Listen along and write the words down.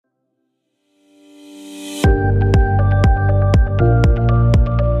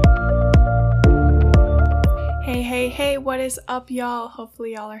is up, y'all?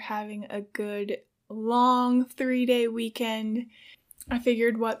 Hopefully y'all are having a good, long 3-day weekend. I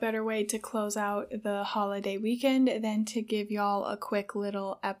figured what better way to close out the holiday weekend than to give y'all a quick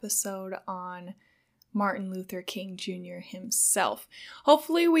little episode on Martin Luther King Jr. himself.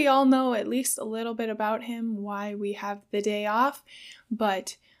 Hopefully we all know at least a little bit about him, why we have the day off,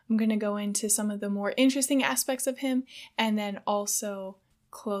 but I'm going to go into some of the more interesting aspects of him and then also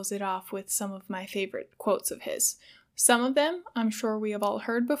close it off with some of my favorite quotes of his. Some of them I'm sure we have all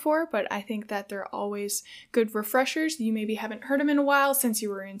heard before, but I think that they're always good refreshers. You maybe haven't heard them in a while since you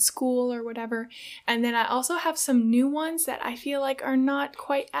were in school or whatever. And then I also have some new ones that I feel like are not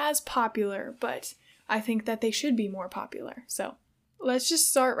quite as popular, but I think that they should be more popular. So let's just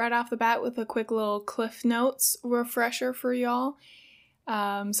start right off the bat with a quick little Cliff Notes refresher for y'all.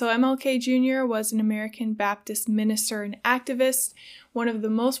 So MLK Jr. was an American Baptist minister and activist, one of the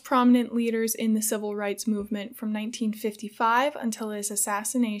most prominent leaders in the civil rights movement from 1955 until his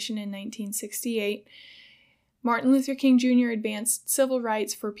assassination in 1968. Martin Luther King Jr. advanced civil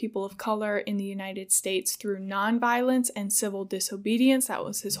rights for people of color in the United States through nonviolence and civil disobedience. That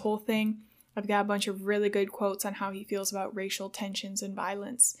was his whole thing. I've got a bunch of really good quotes on how he feels about racial tensions and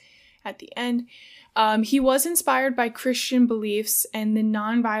violence at the end. He was inspired by Christian beliefs and the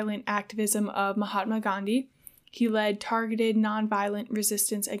nonviolent activism of Mahatma Gandhi. He led targeted nonviolent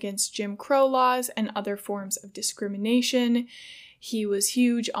resistance against Jim Crow laws and other forms of discrimination. He was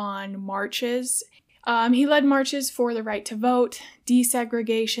huge on marches. He led marches for the right to vote,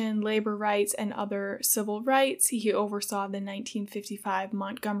 desegregation, labor rights, and other civil rights. He oversaw the 1955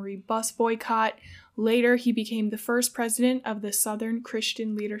 Montgomery bus boycott. Later, he became the first president of the Southern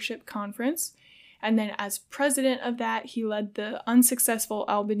Christian Leadership Conference. And then as president of that, he led the unsuccessful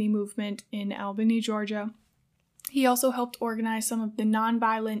Albany movement in Albany, Georgia. He also helped organize some of the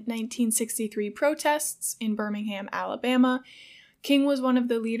nonviolent 1963 protests in Birmingham, Alabama. King was one of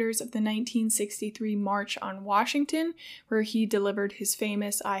the leaders of the 1963 March on Washington, where he delivered his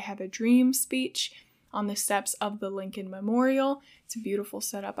famous "I Have a Dream" speech on the steps of the Lincoln Memorial. It's a beautiful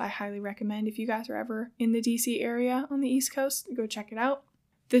setup. I highly recommend if you guys are ever in the DC area on the East Coast, go check it out.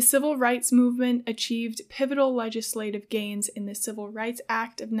 The civil rights movement achieved pivotal legislative gains in the Civil Rights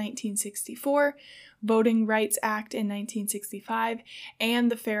Act of 1964, Voting Rights Act in 1965, and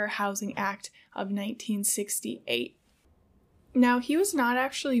the Fair Housing Act of 1968. Now, he was not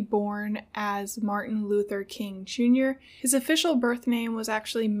actually born as Martin Luther King Jr. His official birth name was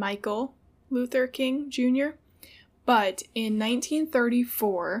actually Michael Luther King Jr., but in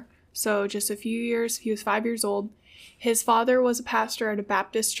 1934, so just a few years, he was 5 years old, his father was a pastor at a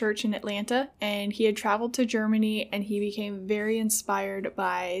Baptist church in Atlanta, and he had traveled to Germany, and he became very inspired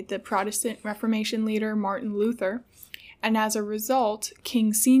by the Protestant Reformation leader Martin Luther. And as a result,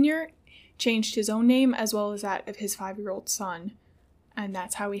 King Sr. changed his own name as well as that of his 5-year-old son. And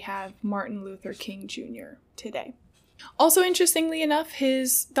that's how we have Martin Luther King Jr. today. Also, interestingly enough,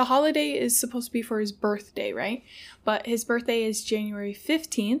 the holiday is supposed to be for his birthday, right? But his birthday is January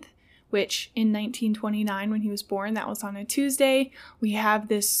 15th. Which in 1929, when he was born, that was on a Tuesday. We have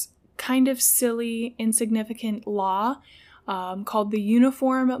this kind of silly, insignificant law called the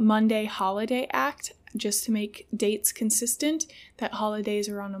Uniform Monday Holiday Act, just to make dates consistent, that holidays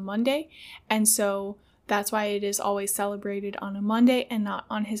are on a Monday. And so that's why it is always celebrated on a Monday and not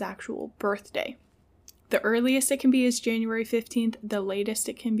on his actual birthday. The earliest it can be is January 15th. The latest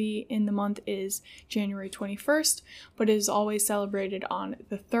it can be in the month is January 21st, but it is always celebrated on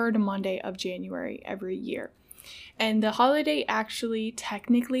the third Monday of January every year. And the holiday actually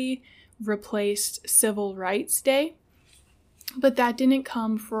technically replaced Civil Rights Day, but that didn't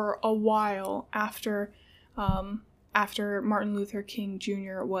come for a while after Martin Luther King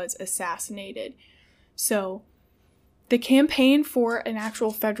Jr. was assassinated. So the campaign for an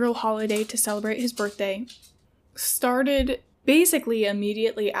actual federal holiday to celebrate his birthday started basically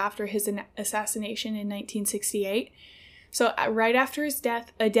immediately after his assassination in 1968. So right after his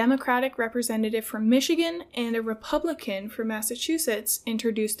death, a Democratic representative from Michigan and a Republican from Massachusetts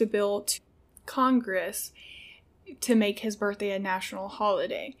introduced a bill to Congress to make his birthday a national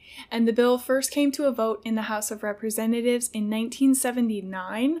holiday. And the bill first came to a vote in the House of Representatives in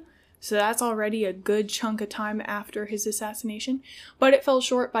 1979. So that's already a good chunk of time after his assassination, but it fell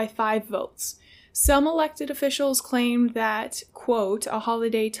short by 5 votes. Some elected officials claimed that, quote, a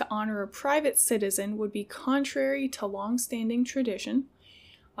holiday to honor a private citizen would be contrary to long-standing tradition,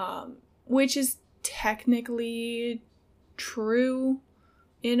 which is technically true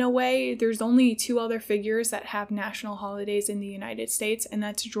in a way. There's only 2 other figures that have national holidays in the United States, and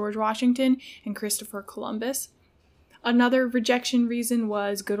that's George Washington and Christopher Columbus. Another rejection reason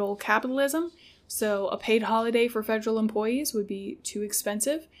was good old capitalism. So a paid holiday for federal employees would be too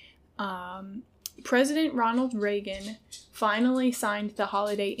expensive. President Ronald Reagan finally signed the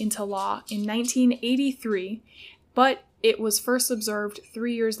holiday into law in 1983, but it was first observed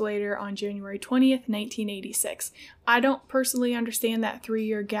 3 years later on January 20th, 1986. I don't personally understand that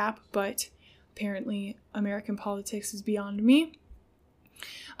 3-year gap, but apparently American politics is beyond me.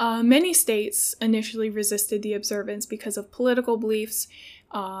 Many states initially resisted the observance because of political beliefs.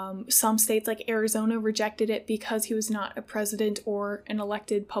 Some states like Arizona rejected it because he was not a president or an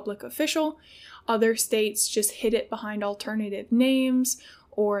elected public official. Other states just hid it behind alternative names,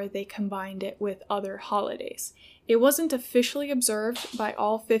 or they combined it with other holidays. It wasn't officially observed by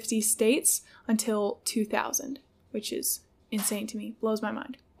all 50 states until 2000, which is insane to me, blows my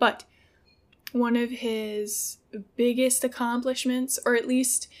mind. But one of his biggest accomplishments, or at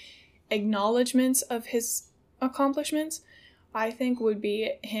least acknowledgments of his accomplishments, I think would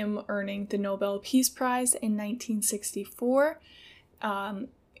be him earning the Nobel Peace Prize in 1964.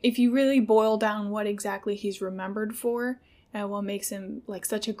 If you really boil down what exactly he's remembered for and what makes him like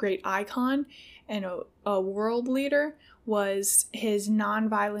such a great icon and a world leader, was his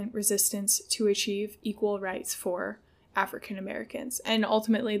nonviolent resistance to achieve equal rights for African Americans. And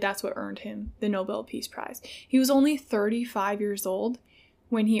ultimately, that's what earned him the Nobel Peace Prize. He was only 35 years old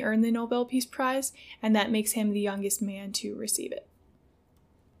when he earned the Nobel Peace Prize, and that makes him the youngest man to receive it.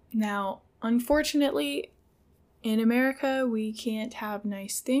 Now, unfortunately, in America, we can't have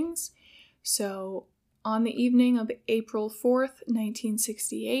nice things. So, on the evening of April 4th,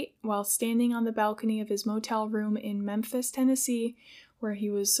 1968, while standing on the balcony of his motel room in Memphis, Tennessee, where he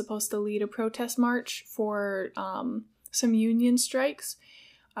was supposed to lead a protest march for some union strikes,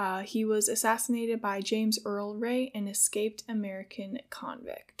 he was assassinated by James Earl Ray, an escaped American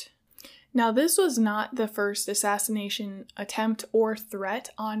convict. Now, this was not the first assassination attempt or threat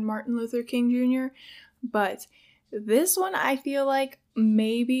on Martin Luther King Jr., but this one, I feel like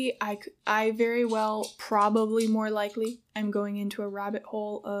maybe I very well, probably more likely, I'm going into a rabbit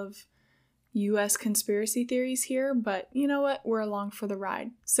hole of U.S. conspiracy theories here, but you know what? We're along for the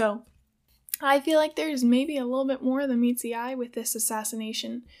ride. So, I feel like there's maybe a little bit more than meets the eye with this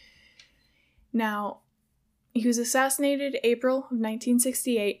assassination. Now, he was assassinated April of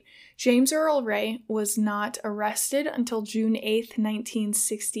 1968. James Earl Ray was not arrested until June 8th,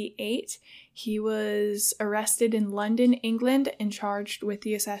 1968. He was arrested in London, England, and charged with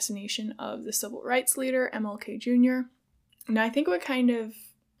the assassination of the civil rights leader, MLK Jr. And I think what kind of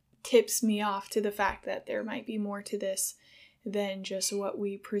tips me off to the fact that there might be more to this than just what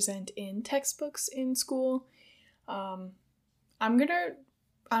we present in textbooks in school. I'm gonna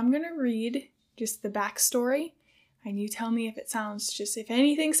read just the backstory, and you tell me if it sounds if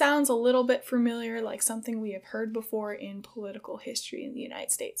anything sounds a little bit familiar, like something we have heard before in political history in the United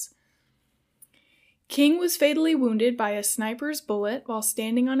States. King was fatally wounded by a sniper's bullet while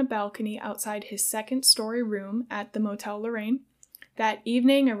standing on a balcony outside his second-story room at the Motel Lorraine. That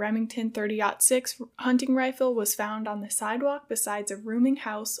evening, a Remington 30-06 hunting rifle was found on the sidewalk beside a rooming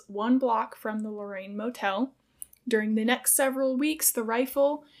house 1 block from the Lorraine Motel. During the next several weeks, the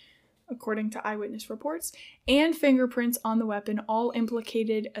rifle, according to eyewitness reports, and fingerprints on the weapon all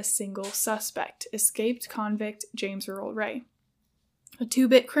implicated a single suspect, escaped convict James Earl Ray. A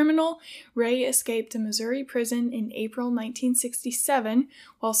 2-bit criminal, Ray escaped a Missouri prison in April 1967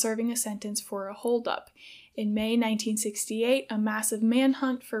 while serving a sentence for a holdup. In May 1968, a massive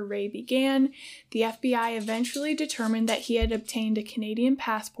manhunt for Ray began. The FBI eventually determined that he had obtained a Canadian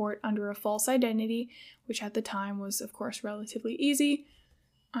passport under a false identity, which at the time was, of course, relatively easy.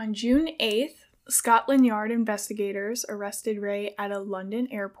 On June 8th, Scotland Yard investigators arrested Ray at a London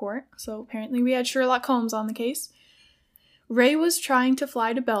airport, so apparently we had Sherlock Holmes on the case. Ray was trying to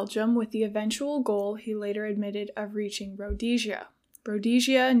fly to Belgium with the eventual goal, he later admitted, of reaching Rhodesia.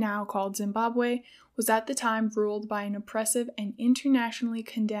 Rhodesia, now called Zimbabwe, was at the time ruled by an oppressive and internationally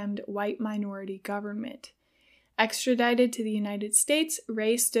condemned white minority government. Extradited to the United States,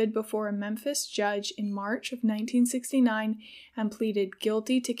 Ray stood before a Memphis judge in March of 1969 and pleaded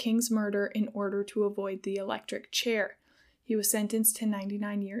guilty to King's murder in order to avoid the electric chair. He was sentenced to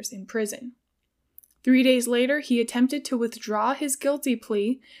 99 years in prison. 3 days later, he attempted to withdraw his guilty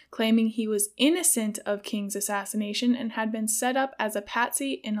plea, claiming he was innocent of King's assassination and had been set up as a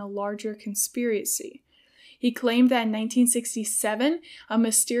patsy in a larger conspiracy. He claimed that in 1967, a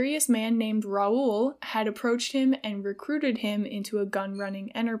mysterious man named Raoul had approached him and recruited him into a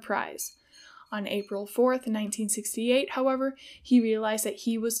gun-running enterprise. On April 4th, 1968, however, he realized that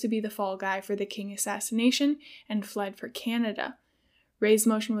he was to be the fall guy for the King assassination and fled for Canada. Ray's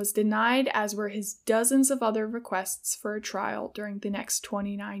motion was denied, as were his dozens of other requests for a trial during the next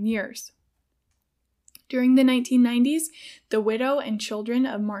 29 years. During the 1990s, the widow and children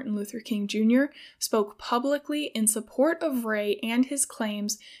of Martin Luther King Jr. spoke publicly in support of Ray and his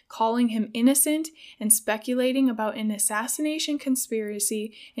claims, calling him innocent and speculating about an assassination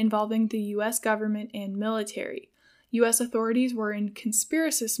conspiracy involving the U.S. government and military. U.S. authorities were, in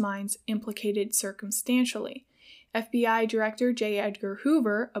conspiracist minds, implicated circumstantially. FBI Director J. Edgar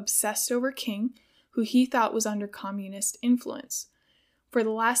Hoover obsessed over King, who he thought was under communist influence. For the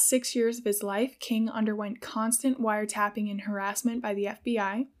last 6 years of his life, King underwent constant wiretapping and harassment by the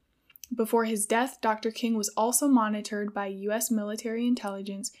FBI. Before his death, Dr. King was also monitored by U.S. military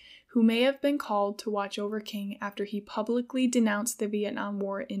intelligence, who may have been called to watch over King after he publicly denounced the Vietnam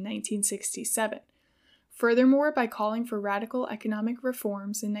War in 1967. Furthermore, by calling for radical economic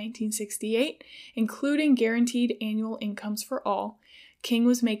reforms in 1968, including guaranteed annual incomes for all, King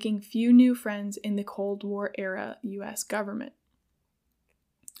was making few new friends in the Cold War-era U.S. government.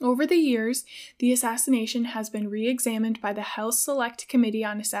 Over the years, the assassination has been re-examined by the House Select Committee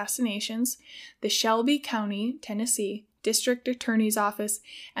on Assassinations, the Shelby County, Tennessee, District Attorney's Office,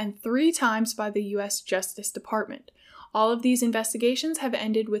 and 3 times by the U.S. Justice Department. All of these investigations have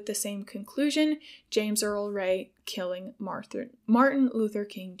ended with the same conclusion: James Earl Ray killing Martin Luther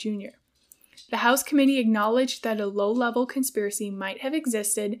King Jr. The House committee acknowledged that a low-level conspiracy might have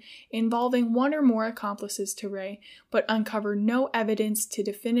existed involving one or more accomplices to Ray, but uncovered no evidence to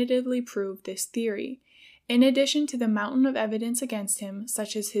definitively prove this theory. In addition to the mountain of evidence against him,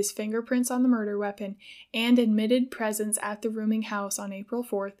 such as his fingerprints on the murder weapon and admitted presence at the rooming house on April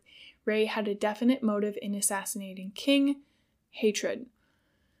 4th, Ray had a definite motive in assassinating King: hatred.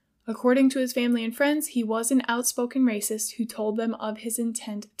 According to his family and friends, he was an outspoken racist who told them of his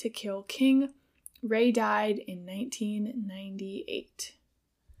intent to kill King. Ray died in 1998.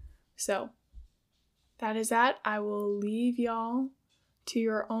 So, that is that. I will leave y'all to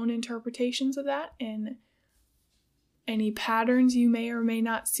your own interpretations of that and any patterns you may or may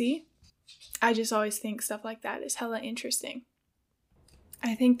not see. I just always think stuff like that is hella interesting.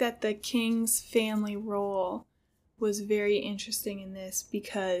 I think that the King's family role was very interesting in this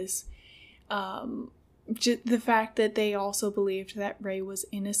because the fact that they also believed that Ray was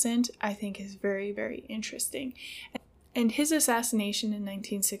innocent, I think, is very, very interesting. And his assassination in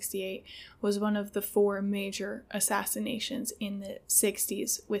 1968 was one of the 4 major assassinations in the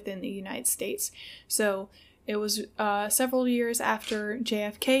 60s within the United States. So it was several years after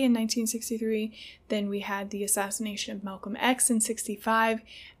JFK in 1963, then we had the assassination of Malcolm X in 65,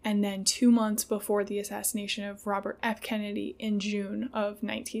 and then 2 months before the assassination of Robert F. Kennedy in June of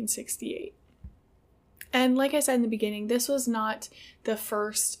 1968. And like I said in the beginning, this was not the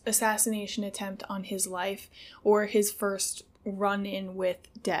first assassination attempt on his life or his first run-in with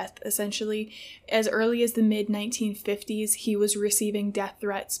death. Essentially, as early as the mid-1950s, he was receiving death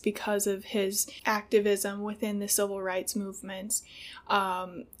threats because of his activism within the civil rights movements.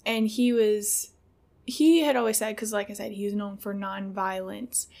 And he had always said, because like I said, he was known for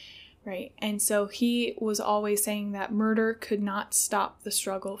non-violence, right? And so he was always saying that murder could not stop the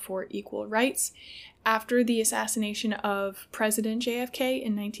struggle for equal rights. After the assassination of President JFK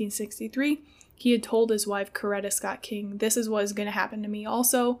in 1963, he had told his wife, Coretta Scott King, "This is what is going to happen to me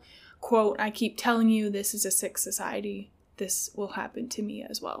also. Quote, I keep telling you, this is a sick society. This will happen to me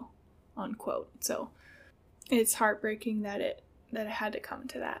as well." Unquote. So it's heartbreaking that it had to come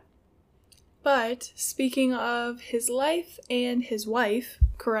to that. But speaking of his life and his wife,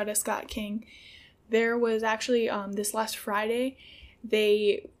 Coretta Scott King, there was actually this last Friday,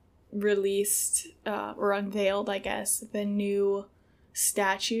 they released or unveiled, I guess, the new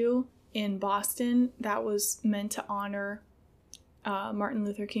statue in Boston that was meant to honor Martin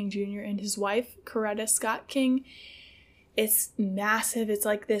Luther King Jr. and his wife, Coretta Scott King. It's massive. It's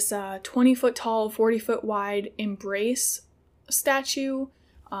like this 20-foot tall, 40-foot wide embrace statue.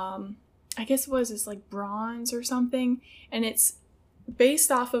 I guess it was this like bronze or something. And it's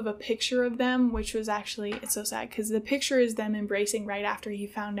based off of a picture of them, which was actually, it's so sad because the picture is them embracing right after he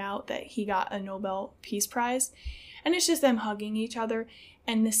found out that he got a Nobel Peace Prize. And it's just them hugging each other.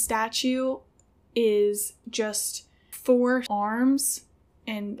 And the statue is just 4 arms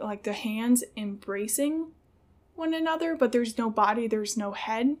and like the hands embracing one another, but there's no body, there's no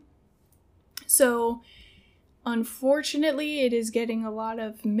head. So unfortunately, it is getting a lot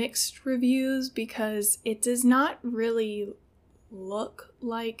of mixed reviews because it does not really look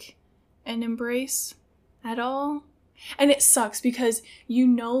like an embrace at all. And it sucks because you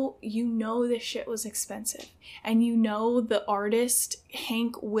know this shit was expensive. And you know the artist,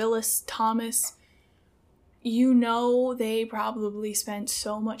 Hank Willis Thomas, you know they probably spent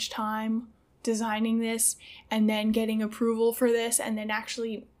so much time designing this and then getting approval for this and then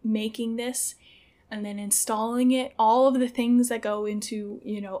actually making this. and then installing it, all of the things that go into,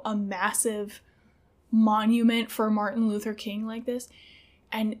 a massive monument for Martin Luther King like this.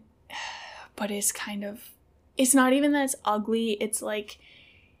 But it's not even that it's ugly. It's like,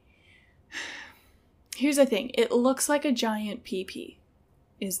 here's the thing. It looks like a giant pee-pee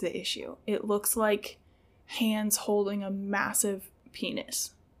is the issue. It looks like hands holding a massive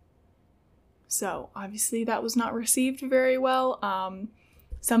penis. So obviously that was not received very well.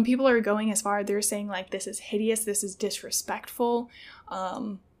 Some people are going as far, they're saying like, this is hideous, this is disrespectful,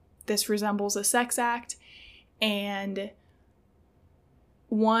 this resembles a sex act. And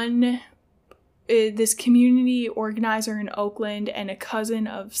this community organizer in Oakland and a cousin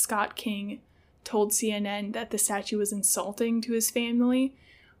of Scott King told CNN that the statue was insulting to his family.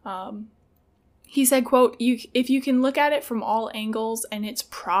 He said, quote, if you can look at it from all angles and it's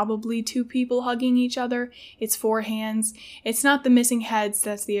probably two people hugging each other, it's four hands. It's not the missing heads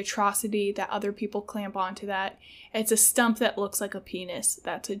that's the atrocity that other people clamp onto that. It's a stump that looks like a penis.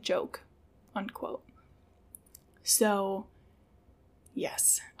 That's a joke, unquote. So,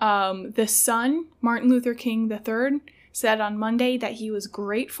 yes. The son, Martin Luther King III, said on Monday that he was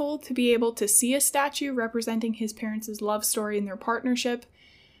grateful to be able to see a statue representing his parents' love story and their partnership.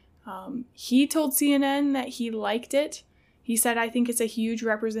 He told CNN that he liked it. He said, I think it's a huge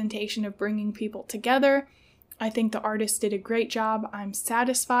representation of bringing people together. I think the artist did a great job. I'm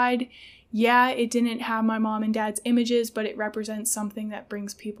satisfied. Yeah, it didn't have my mom and dad's images, but it represents something that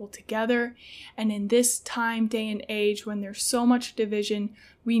brings people together. And in this time, day, and age, when there's so much division,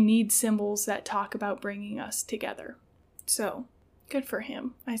 we need symbols that talk about bringing us together. So, good for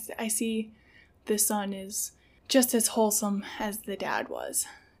him. I see the son is just as wholesome as the dad was.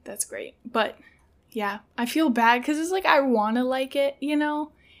 That's great. But yeah, I feel bad because it's like I want to like it,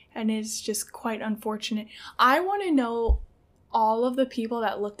 and it's just quite unfortunate. I want to know all of the people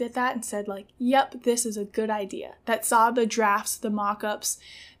that looked at that and said like, yep, this is a good idea. That saw the drafts, the mock-ups,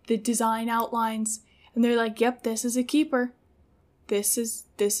 the design outlines, and they're like, yep, this is a keeper. This is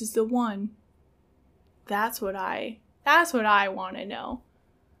the one. That's what I want to know.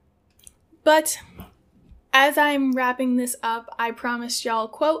 But as I'm wrapping this up, I promised y'all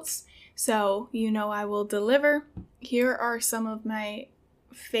quotes, so I will deliver. Here are some of my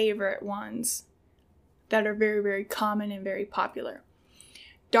favorite ones that are very, very common and very popular.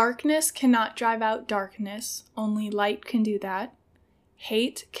 Darkness cannot drive out darkness, only light can do that.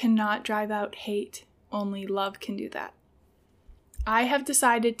 Hate cannot drive out hate, only love can do that. I have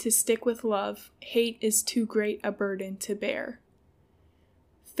decided to stick with love. Hate is too great a burden to bear.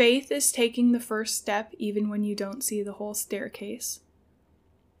 Faith is taking the first step even when you don't see the whole staircase.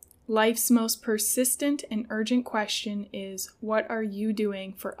 Life's most persistent and urgent question is, what are you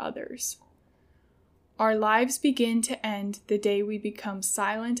doing for others? Our lives begin to end the day we become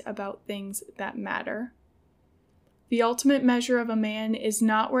silent about things that matter. The ultimate measure of a man is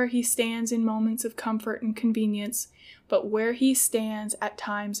not where he stands in moments of comfort and convenience, but where he stands at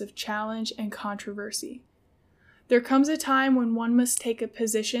times of challenge and controversy. There comes a time when one must take a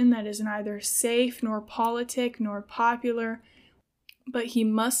position that is neither safe nor politic nor popular, but he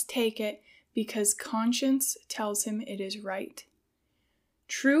must take it because conscience tells him it is right.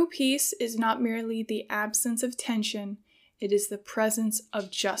 True peace is not merely the absence of tension, it is the presence of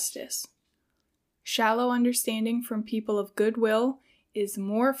justice. Shallow understanding from people of goodwill is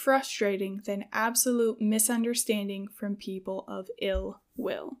more frustrating than absolute misunderstanding from people of ill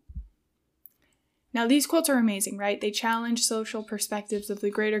will. Now, these quotes are amazing, right? They challenge social perspectives of the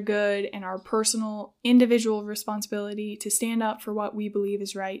greater good and our personal, individual responsibility to stand up for what we believe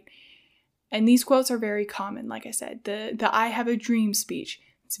is right. And these quotes are very common, like I said. The I have a dream speech,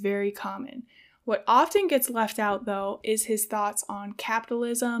 it's very common. What often gets left out, though, is his thoughts on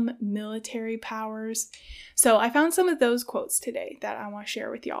capitalism, military powers. So I found some of those quotes today that I want to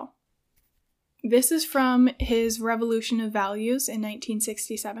share with y'all. This is from his Revolution of Values in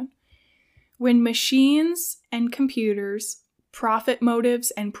 1967. When machines and computers, profit motives,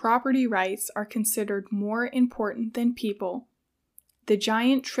 and property rights are considered more important than people, the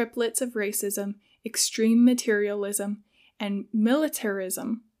giant triplets of racism, extreme materialism, and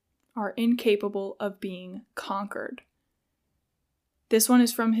militarism are incapable of being conquered. This one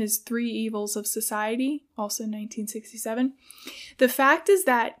is from his Three Evils of Society, also 1967. The fact is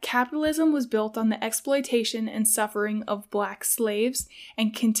that capitalism was built on the exploitation and suffering of black slaves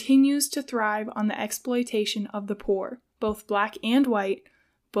and continues to thrive on the exploitation of the poor, both black and white,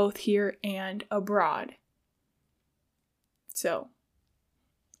 both here and abroad. So,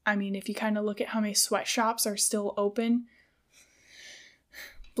 I mean, if you kind of look at how many sweatshops are still open,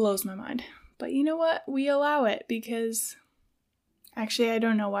 blows my mind. But you know what? We allow it because... Actually, I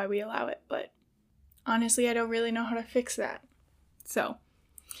don't know why we allow it, but Honestly, I don't really know how to fix that. So,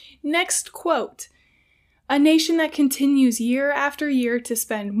 next quote. A nation that continues year after year to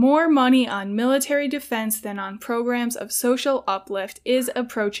spend more money on military defense than on programs of social uplift is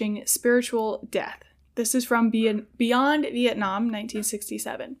approaching spiritual death. This is from Beyond Vietnam,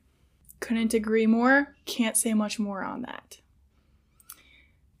 1967. Couldn't agree more. Can't say much more on that.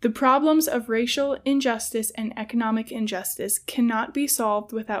 The problems of racial injustice and economic injustice cannot be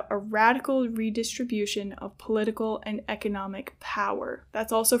solved without a radical redistribution of political and economic power.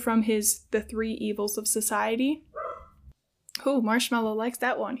 That's also from his The Three Evils of Society. Oh, Marshmallow likes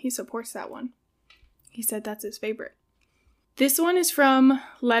that one. He supports that one. He said that's his favorite. This one is from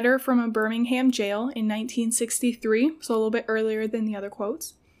Letter from a Birmingham Jail in 1963, so a little bit earlier than the other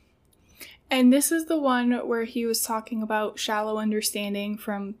quotes. And this is the one where he was talking about shallow understanding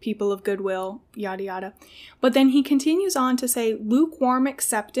from people of goodwill, yada yada. But then he continues on to say, lukewarm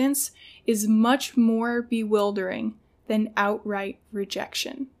acceptance is much more bewildering than outright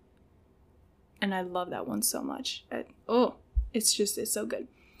rejection. And I love that one so much. It's so good.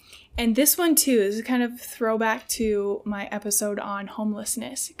 And this one too is kind of throwback to my episode on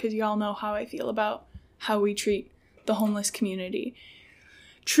homelessness, because y'all know how I feel about how we treat the homeless community.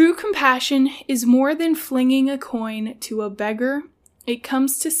 True compassion is more than flinging a coin to a beggar. It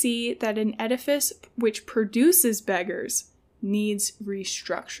comes to see that an edifice which produces beggars needs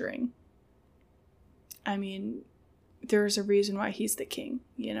restructuring. I mean, there's a reason why he's the king,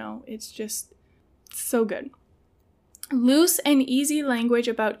 you know? It's just so good. Loose and easy language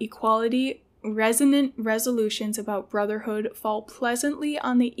about equality, resonant resolutions about brotherhood fall pleasantly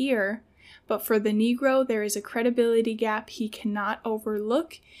on the ear, but for the Negro, there is a credibility gap he cannot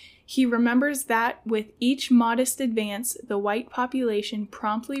overlook. He remembers that with each modest advance, the white population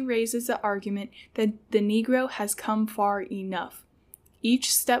promptly raises the argument that the Negro has come far enough.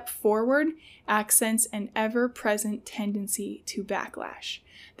 Each step forward accents an ever-present tendency to backlash.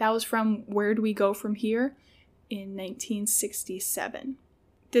 That was from Where Do We Go From Here in 1967.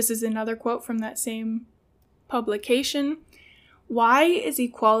 This is another quote from that same publication. Why is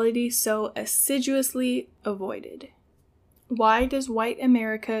equality so assiduously avoided? Why does white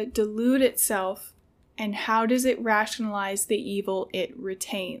America delude itself, and how does it rationalize the evil it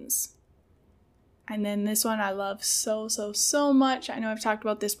retains? And then this one I love so much. I know I've talked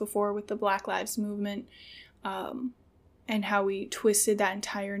about this before with the Black Lives Movement, and how we twisted that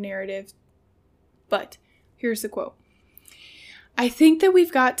entire narrative. But here's the quote. I think that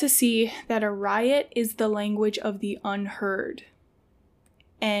we've got to see that a riot is the language of the unheard.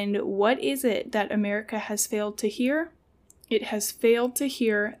 And what is it that America has failed to hear? It has failed to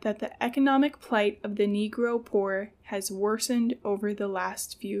hear that the economic plight of the Negro poor has worsened over the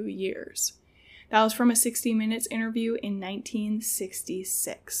last few years. That was from a 60 Minutes interview in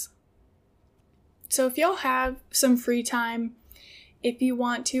 1966. So if y'all have some free time, if you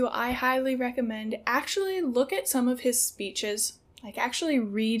want to, I highly recommend actually look at some of his speeches. Like, actually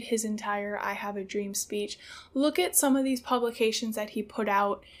read his entire I Have a Dream speech. Look at some of these publications that he put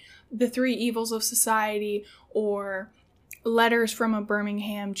out, The Three Evils of Society, or Letters from a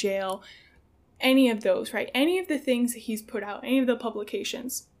Birmingham Jail. Any of those, right? Any of the things that he's put out, any of the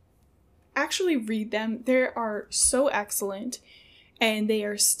publications. Actually read them. They are so excellent, and they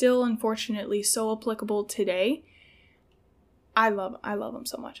are still, unfortunately, so applicable today. I love them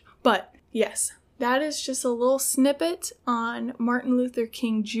so much. But, yes. That is just a little snippet on Martin Luther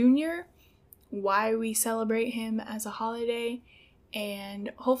King Jr., why we celebrate him as a holiday,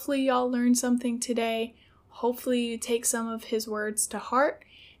 and hopefully y'all learned something today. Hopefully you take some of his words to heart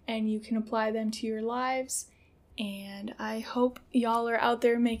and you can apply them to your lives, and I hope y'all are out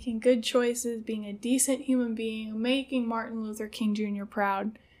there making good choices, being a decent human being, making Martin Luther King Jr.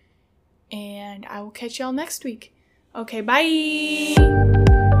 proud, and I will catch y'all next week. Okay,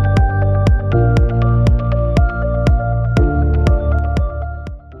 bye!